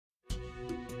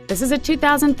This is a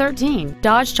 2013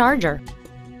 Dodge Charger.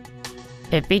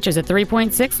 It features a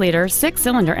 3.6-liter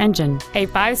six-cylinder engine, a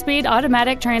 5-speed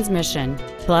automatic transmission.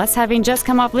 Plus, having just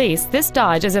come off lease, this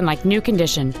Dodge is in like new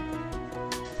condition.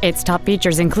 Its top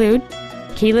features include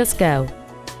keyless go,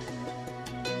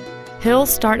 hill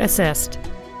start assist,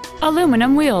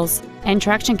 aluminum wheels, and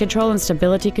traction control and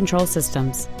stability control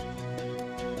systems.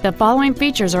 The following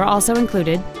features are also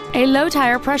included: a low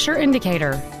tire pressure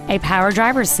indicator, a power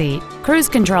driver's seat, cruise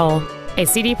control, a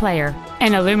CD player,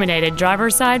 an illuminated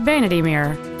driver's side vanity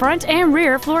mirror, front and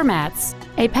rear floor mats,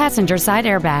 a passenger side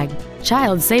airbag,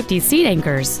 child safety seat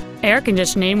anchors, air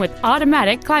conditioning with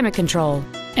automatic climate control,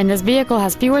 and this vehicle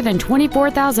has fewer than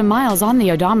 24,000 miles on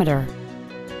the odometer.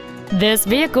 This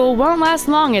vehicle won't last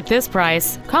long at this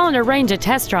price. Call and arrange a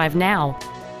test drive now.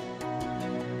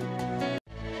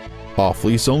 Off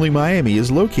Lease Only Miami is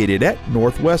located at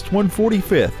Northwest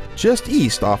 145th, just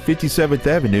east off 57th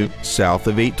Avenue, south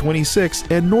of 826,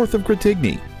 and north of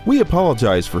Cretigny. We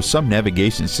apologize for some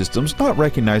navigation systems not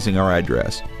recognizing our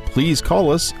address. Please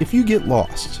call us if you get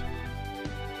lost.